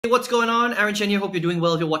Hey, what's going on? Aaron Chen here. Hope you're doing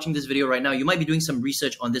well. If you're watching this video right now, you might be doing some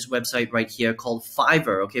research on this website right here called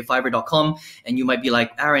Fiverr, okay, fiverr.com. And you might be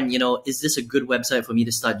like, Aaron, is this a good website for me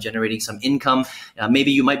to start generating some income?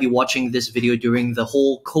 Maybe you might be watching this video during the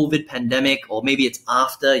whole COVID pandemic, or maybe it's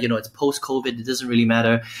after, it's post-COVID. It doesn't really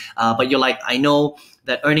matter. But you're like, I know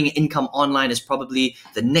that earning income online is probably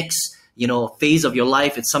the next, phase of your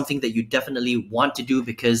life. It's something that you definitely want to do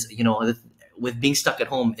because, with being stuck at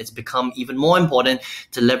home, it's become even more important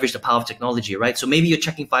to leverage the power of technology, right? So maybe you're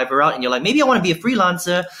checking Fiverr out and you're like, maybe I want to be a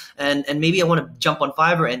freelancer and maybe I want to jump on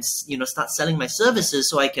Fiverr and, start selling my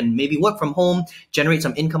services so I can maybe work from home, generate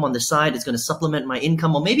some income on the side. It's going to supplement my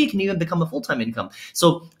income, or maybe it can even become a full-time income.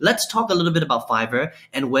 So let's talk a little bit about Fiverr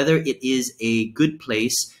and whether it is a good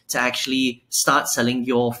place to actually start selling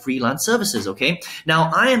your freelance services, okay?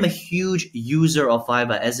 Now, I am a huge user of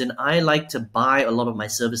Fiverr, as in I like to buy a lot of my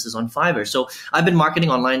services on Fiverr. So I've been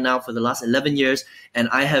marketing online now for the last 11 years, and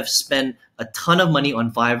I have spent a ton of money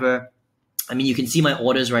on Fiverr. I mean, you can see my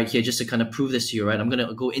orders right here just to kind of prove this to you, right? I'm going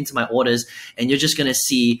to go into my orders and you're just going to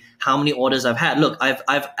see how many orders I've had. Look,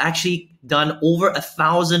 I've actually done over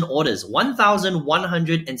 1,000 orders,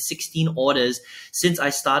 1,116 orders since I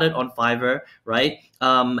started on Fiverr, right?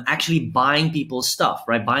 Actually buying people's stuff,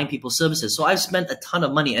 right? Buying people's services. So I've spent a ton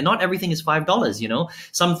of money, and not everything is $5,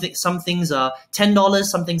 Some things are $10,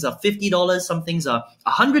 some things are $50, some things are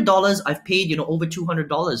 $100. I've paid, over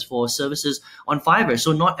 $200 for services on Fiverr.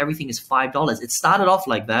 So not everything is $5. It started off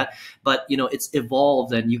like that, but it's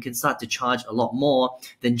evolved and you can start to charge a lot more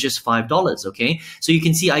than just $5, okay? So you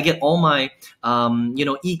can see I get all my,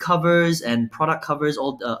 e-covers and product covers,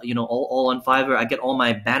 all on Fiverr. I get all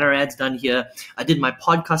my banner ads done here. I did my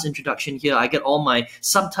podcast introduction here. I get all my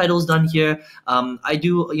subtitles done here. I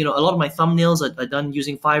do, a lot of my thumbnails are done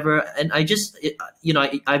using Fiverr, and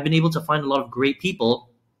I've been able to find a lot of great people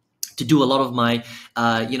to do a lot of my,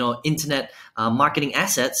 internet marketing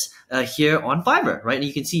assets here on Fiverr, right? And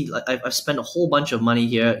you can see I've spent a whole bunch of money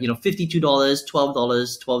here, $52, $12,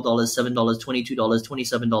 $12, $7, $22,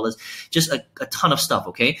 $27, just a ton of stuff,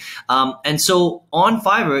 okay? And so on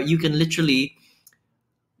Fiverr, you can literally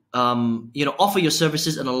offer your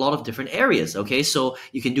services in a lot of different areas, okay? So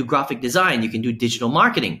you can do graphic design, you can do digital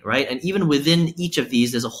marketing, right? And even within each of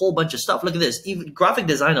these, there's a whole bunch of stuff. Look at this, even graphic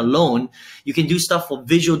design alone, you can do stuff for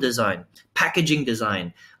visual design, packaging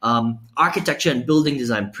design, architecture and building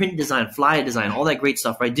design, print design, flyer design, all that great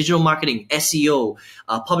stuff, right? Digital marketing, SEO,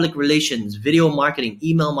 public relations, video marketing,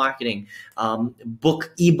 email marketing,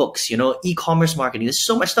 ebooks, e-commerce marketing. There's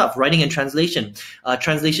so much stuff, writing and translation,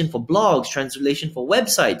 translation for blogs, translation for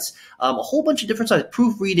websites, a whole bunch of different stuff,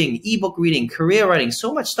 proofreading, ebook reading, career writing,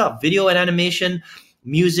 so much stuff, video and animation,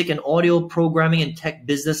 music and audio, programming and tech,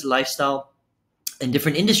 business, lifestyle, in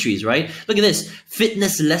different industries, right? Look at this,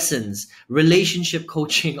 fitness lessons, relationship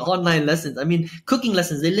coaching, online lessons. I mean, cooking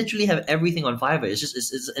lessons, they literally have everything on Fiverr.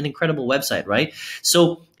 It's an incredible website, right?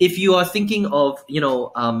 So if you are thinking of,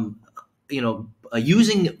 using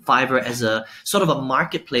Fiverr as a sort of a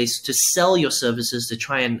marketplace to sell your services to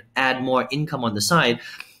try and add more income on the side,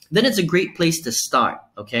 then it's a great place to start,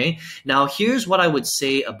 okay? Now, here's what I would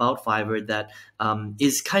say about Fiverr that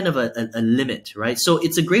is kind of a limit, right? So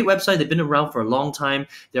it's a great website. They've been around for a long time.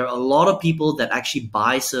 There are a lot of people that actually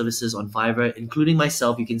buy services on Fiverr, including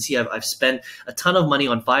myself. You can see I've spent a ton of money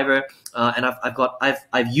on Fiverr, and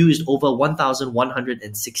I've used over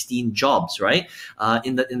 1,116 jobs, right?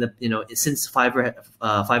 Since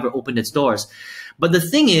Fiverr opened its doors. But the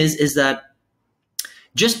thing is that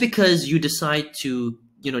just because you decide to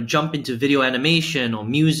jump into video animation or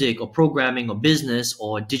music or programming or business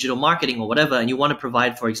or digital marketing or whatever, and you want to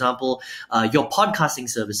provide, for example, your podcasting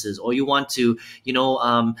services, or you want to,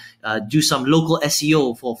 do some local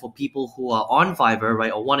SEO for people who are on Fiverr,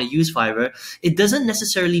 right, or want to use Fiverr, it doesn't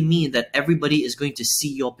necessarily mean that everybody is going to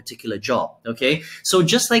see your particular job, okay? So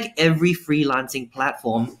just like every freelancing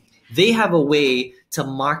platform, they have a way to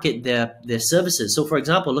market their services. So for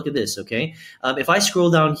example, look at this, okay? If I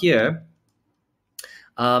scroll down here,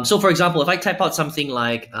 so for example, if I type out something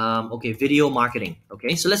like, video marketing,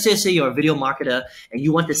 okay? So let's say you're a video marketer and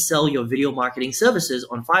you want to sell your video marketing services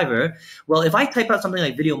on Fiverr. Well, if I type out something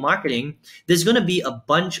like video marketing, there's going to be a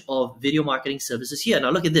bunch of video marketing services here.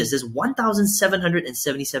 Now look at this, there's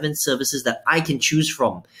 1,777 services that I can choose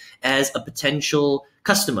from as a potential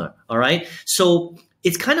customer, all right? So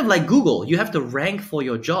it's kind of like Google. You have to rank for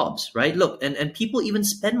your jobs, right? Look, and people even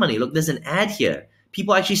spend money. Look, there's an ad here.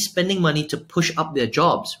 People are actually spending money to push up their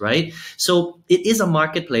jobs, right? So it is a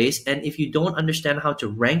marketplace, and if you don't understand how to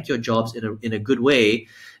rank your jobs in a good way,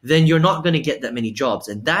 then you're not going to get that many jobs.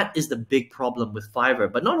 And that is the big problem with Fiverr.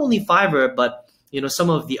 But not only Fiverr, but some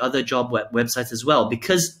of the other job websites as well,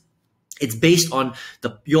 because it's based on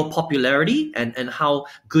your popularity and how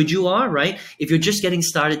good you are, right? If you're just getting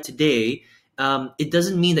started today, it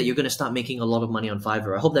doesn't mean that you're going to start making a lot of money on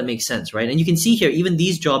Fiverr. I hope that makes sense, right? And you can see here, even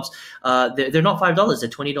these jobs, they're not $5. They're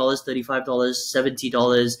 $20, $35,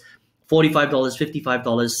 $70, $45,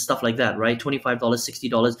 $55, stuff like that, right? $25,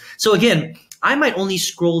 $60. So again, I might only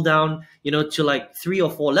scroll down, to like 3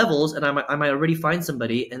 or 4 levels, and I might already find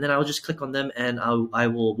somebody, and then I'll just click on them and I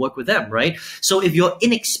will work with them, right? So if you're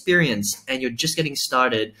inexperienced and you're just getting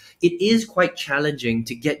started, it is quite challenging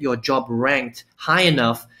to get your job ranked high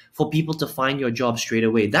enough for people to find your job straight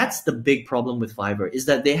away. That's the big problem with Fiverr, is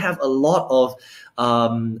that they have a lot of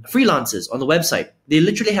freelancers on the website. They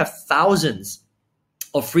literally have thousands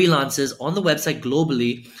of freelancers on the website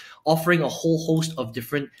globally, offering a whole host of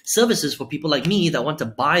different services for people like me that want to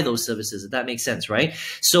buy those services, if that makes sense, right?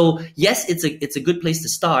 So yes, it's a good place to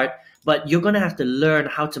start, but you're going to have to learn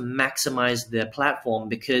how to maximize their platform,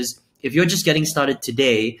 because if you're just getting started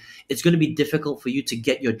today, it's going to be difficult for you to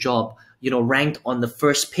get your job ranked on the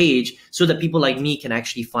first page so that people like me can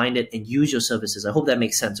actually find it and use your services. I hope that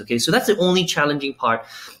makes sense. Okay, so that's the only challenging part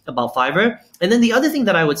about Fiverr. And then the other thing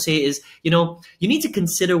that I would say is, you need to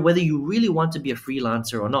consider whether you really want to be a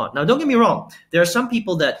freelancer or not. Now, don't get me wrong. There are some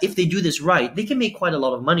people that if they do this right, they can make quite a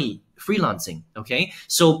lot of money freelancing. Okay,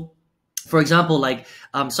 so for example, like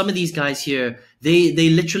some of these guys here, they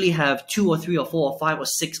literally have 2 or 3 or 4 or 5 or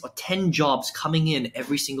 6 or 10 jobs coming in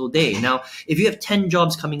every single day. Now, if you have 10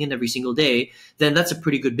 jobs coming in every single day, then that's a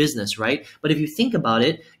pretty good business, right? But if you think about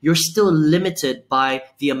it, you're still limited by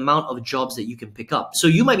the amount of jobs that you can pick up. So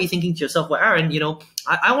you might be thinking to yourself, well, Aaron,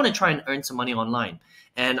 I want to try and earn some money online,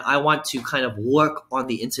 and I want to kind of work on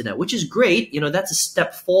the internet, which is great. That's a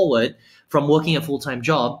step forward from working a full-time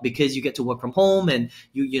job, because you get to work from home and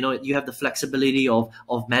you have the flexibility of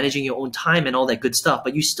managing your own time and all that good stuff.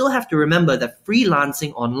 But you still have to remember that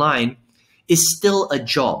freelancing online is still a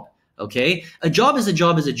job. Okay, a job is a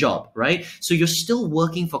job is a job, right? So you're still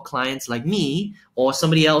working for clients like me or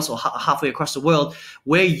somebody else or halfway across the world,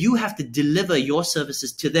 where you have to deliver your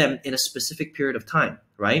services to them in a specific period of time,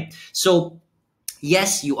 right? So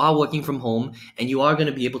yes, you are working from home and you are going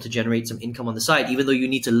to be able to generate some income on the side, even though you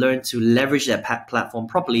need to learn to leverage that platform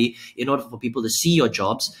properly in order for people to see your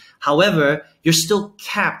jobs. However, you're still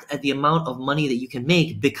capped at the amount of money that you can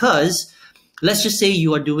make, because let's just say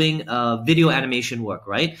you are doing video animation work,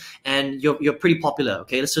 right? And you're pretty popular,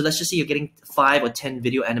 okay? So let's just say you're getting 5 or 10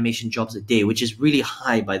 video animation jobs a day, which is really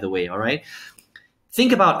high, by the way, all right?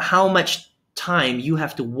 Think about how much time you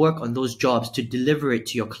have to work on those jobs to deliver it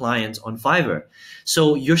to your clients on Fiverr.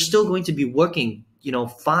 So you're still going to be working,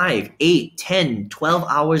 5, 8, 10, 12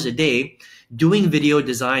 hours a day doing video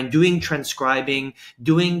design, doing transcribing,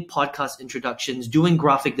 doing podcast introductions, doing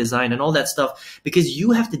graphic design and all that stuff, because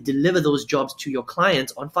you have to deliver those jobs to your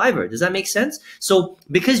clients on Fiverr. Does that make sense? So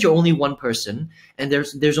because you're only one person and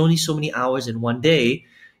there's only so many hours in one day,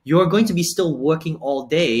 you're going to be still working all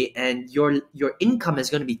day, and your income is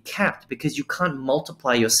going to be capped because you can't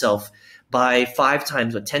multiply yourself by 5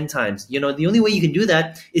 times or 10 times. The only way you can do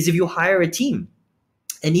that is if you hire a team.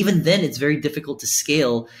 And even then, it's very difficult to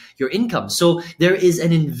scale your income. So there is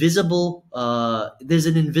an invisible,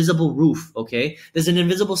 roof, okay? There's an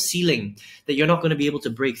invisible ceiling that you're not going to be able to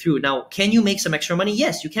break through. Now, can you make some extra money?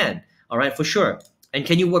 Yes, you can, all right, for sure. And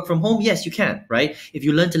can you work from home? Yes, you can, right? If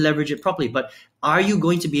you learn to leverage it properly. But are you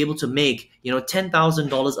going to be able to make,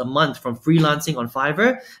 $10,000 a month from freelancing on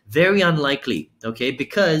Fiverr? Very unlikely, okay?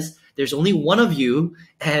 Because there's only one of you,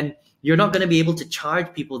 and you're not going to be able to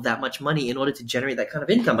charge people that much money in order to generate that kind of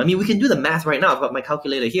income. I mean, we can do the math right now. I've got my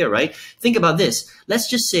calculator here, right? Think about this. Let's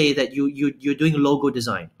just say that you're doing logo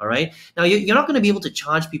design, all right? Now, you're not going to be able to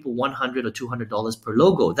charge people $100 or $200 per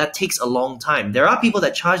logo. That takes a long time. There are people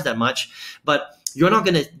that charge that much, but you're not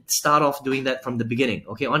going to start off doing that from the beginning,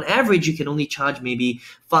 okay? On average, you can only charge maybe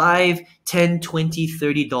 $5, $10, $20,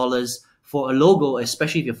 $30 for a logo,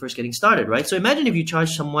 especially if you're first getting started, right? So imagine if you charge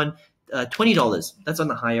someone $20. That's on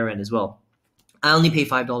the higher end as well. I only pay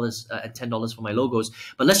 $5 and $10 for my logos.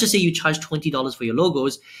 But let's just say you charge $20 for your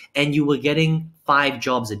logos and you were getting 5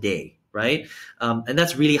 jobs a day, right? And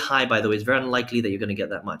that's really high, by the way. It's very unlikely that you're going to get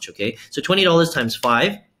that much, okay? So $20 times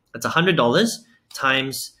 5, that's $100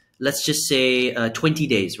 times, let's just say 20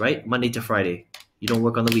 days, right? Monday to Friday. You don't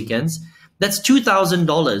work on the weekends. That's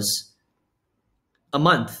 $2,000 a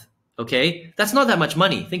month. Okay, that's not that much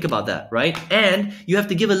money. Think about that, right? And you have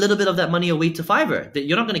to give a little bit of that money away to Fiverr.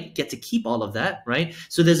 You're not going to get to keep all of that, right?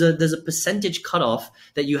 So there's a percentage cutoff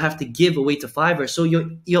that you have to give away to Fiverr. So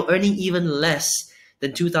you're earning even less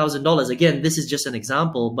than $2,000. Again, this is just an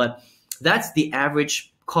example, but that's the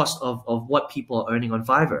average cost of what people are earning on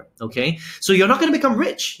Fiverr. Okay, so you're not going to become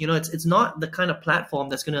rich. You know, it's not the kind of platform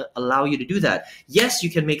that's going to allow you to do that. Yes, you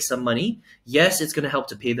can make some money. Yes, it's going to help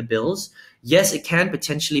to pay the bills. Yes, it can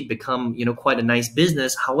potentially become, you know, quite a nice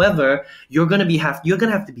business. However, you're going to have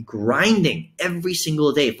to be grinding every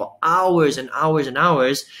single day for hours and hours and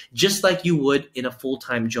hours, just like you would in a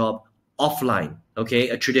full-time job offline. Okay,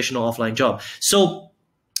 a traditional offline job. So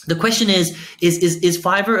the question is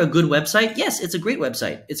Fiverr a good website? Yes, it's a great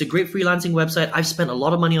website. It's a great freelancing website. I've spent a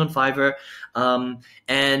lot of money on Fiverr.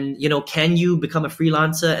 And, you know, can you become a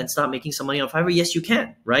freelancer and start making some money on Fiverr? Yes, you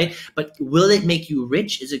can, right? But will it make you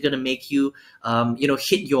rich? Is it going to make you, you know,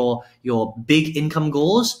 hit your big income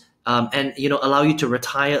goals? And, you know, allow you to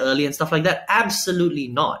retire early and stuff like that? Absolutely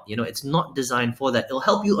not. You know, it's not designed for that. It'll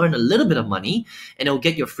help you earn a little bit of money and it'll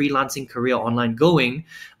get your freelancing career online going.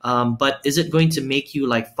 But is it going to make you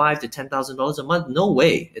like $5,000 to $10,000 a month? No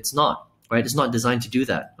way. It's not. Right? It's not designed to do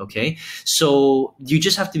that. Okay. So you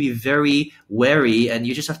just have to be very wary and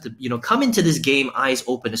you just have to, you know, come into this game eyes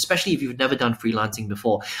open, especially if you've never done freelancing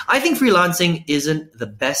before. I think freelancing isn't the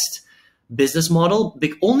best business model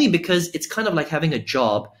only because it's kind of like having a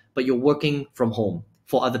job, but you're working from home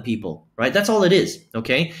for other people, right? That's all it is,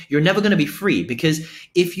 okay? You're never going to be free because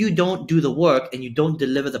if you don't do the work and you don't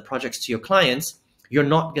deliver the projects to your clients, you're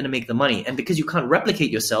not going to make the money. And because you can't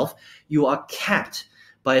replicate yourself, you are capped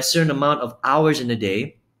by a certain amount of hours in a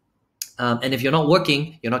day. And if you're not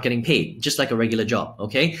working, you're not getting paid, just like a regular job,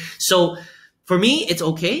 okay? So for me, it's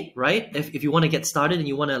okay, right? If you want to get started and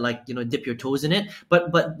you want to, like, you know, dip your toes in it.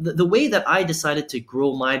 But the way that I decided to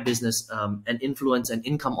grow my business and influence and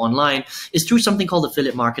income online is through something called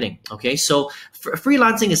affiliate marketing. Okay, so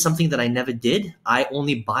freelancing is something that I never did. I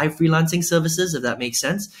only buy freelancing services, if that makes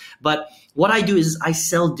sense. But what I do is I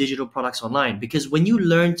sell digital products online, because when you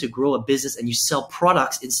learn to grow a business and you sell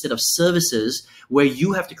products instead of services where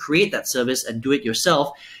you have to create that service and do it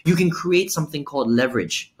yourself, you can create something called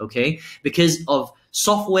leverage, okay? Because of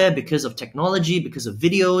software, because of technology, because of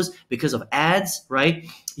videos, because of ads, right?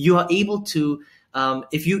 You are able to,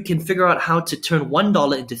 if you can figure out how to turn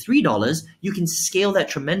 $1 into $3, you can scale that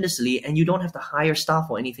tremendously and you don't have to hire staff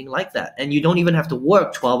or anything like that. And you don't even have to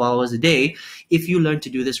work 12 hours a day if you learn to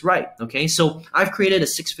do this right, okay? So I've created a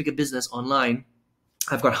 6-figure business online.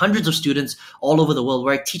 I've got hundreds of students all over the world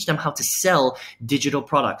where I teach them how to sell digital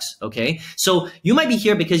products, okay? So you might be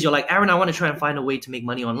here because you're like, Aaron, I want to try and find a way to make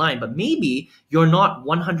money online, but maybe you're not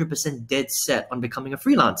 100% dead set on becoming a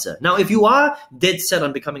freelancer. Now, if you are dead set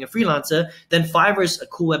on becoming a freelancer, then Fiverr is a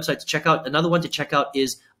cool website to check out. Another one to check out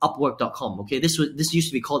is Upwork.com, okay? This used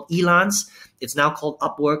to be called Elance. It's now called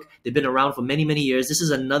Upwork. They've been around for many, many years. This is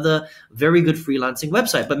another very good freelancing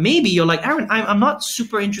website. But maybe you're like, Aaron, I'm not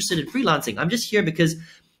super interested in freelancing. I'm just here because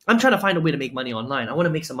I'm trying to find a way to make money online. I want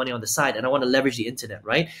to make some money on the side and I want to leverage the internet,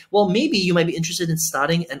 right? Well, maybe you might be interested in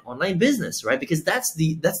starting an online business, right? Because that's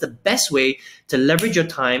the best way to leverage your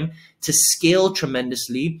time, to scale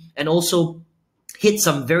tremendously, and also hit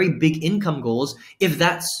some very big income goals if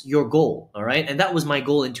that's your goal, all right? And that was my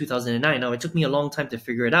goal in 2009. Now, it took me a long time to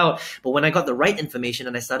figure it out, but when I got the right information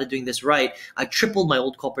and I started doing this right, I tripled my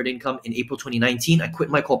old corporate income in April 2019. I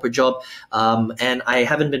quit my corporate job and I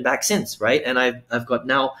haven't been back since, right? And I've got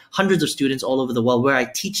now hundreds of students all over the world where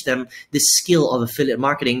I teach them this skill of affiliate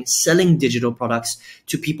marketing, selling digital products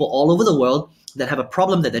to people all over the world that have a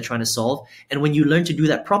problem that they're trying to solve. And when you learn to do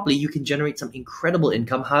that properly, you can generate some incredible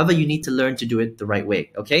income. However, you need to learn to do it the right way,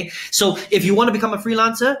 okay? So if you want to become a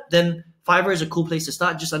freelancer, then Fiverr is a cool place to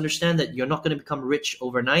start. Just understand that you're not going to become rich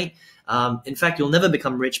overnight. In fact, you'll never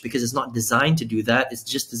become rich because it's not designed to do that. It's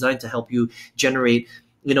just designed to help you generate,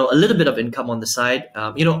 you know, a little bit of income on the side.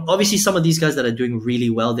 You know, obviously some of these guys that are doing really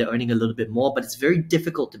well, they're earning a little bit more, but it's very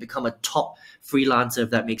difficult to become a top freelancer,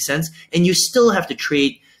 if that makes sense. And you still have to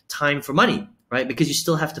trade time for money, right? Because you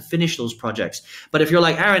still have to finish those projects. But if you're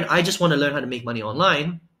like, Aaron, I just want to learn how to make money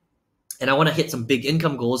online and I want to hit some big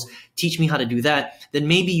income goals, teach me how to do that, then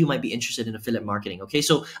maybe you might be interested in affiliate marketing, okay?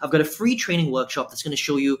 So I've got a free training workshop that's going to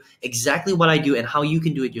show you exactly what I do and how you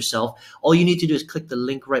can do it yourself. All you need to do is click the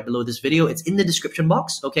link right below this video. It's in the description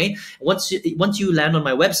box, okay? Once you land on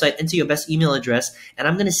my website, enter your best email address, and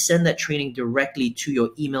I'm going to send that training directly to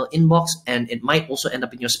your email inbox, and it might also end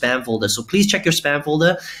up in your spam folder. So please check your spam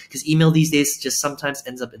folder, because email these days just sometimes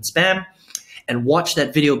ends up in spam. And watch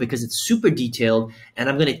that video because it's super detailed, and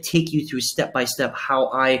I'm going to take you through step by step how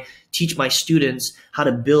I teach my students how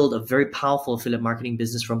to build a very powerful affiliate marketing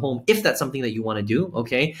business from home, if that's something that you want to do,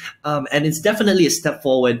 okay? And it's definitely a step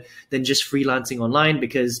forward than just freelancing online,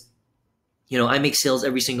 because I make sales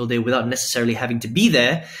every single day without necessarily having to be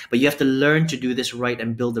there, but you have to learn to do this right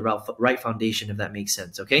and build the right foundation, if that makes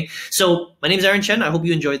sense, okay? So my name is Aaron Chen. I hope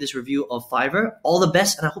you enjoyed this review of Fiverr. All the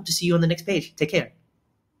best, and I hope to see you on the next page. Take care.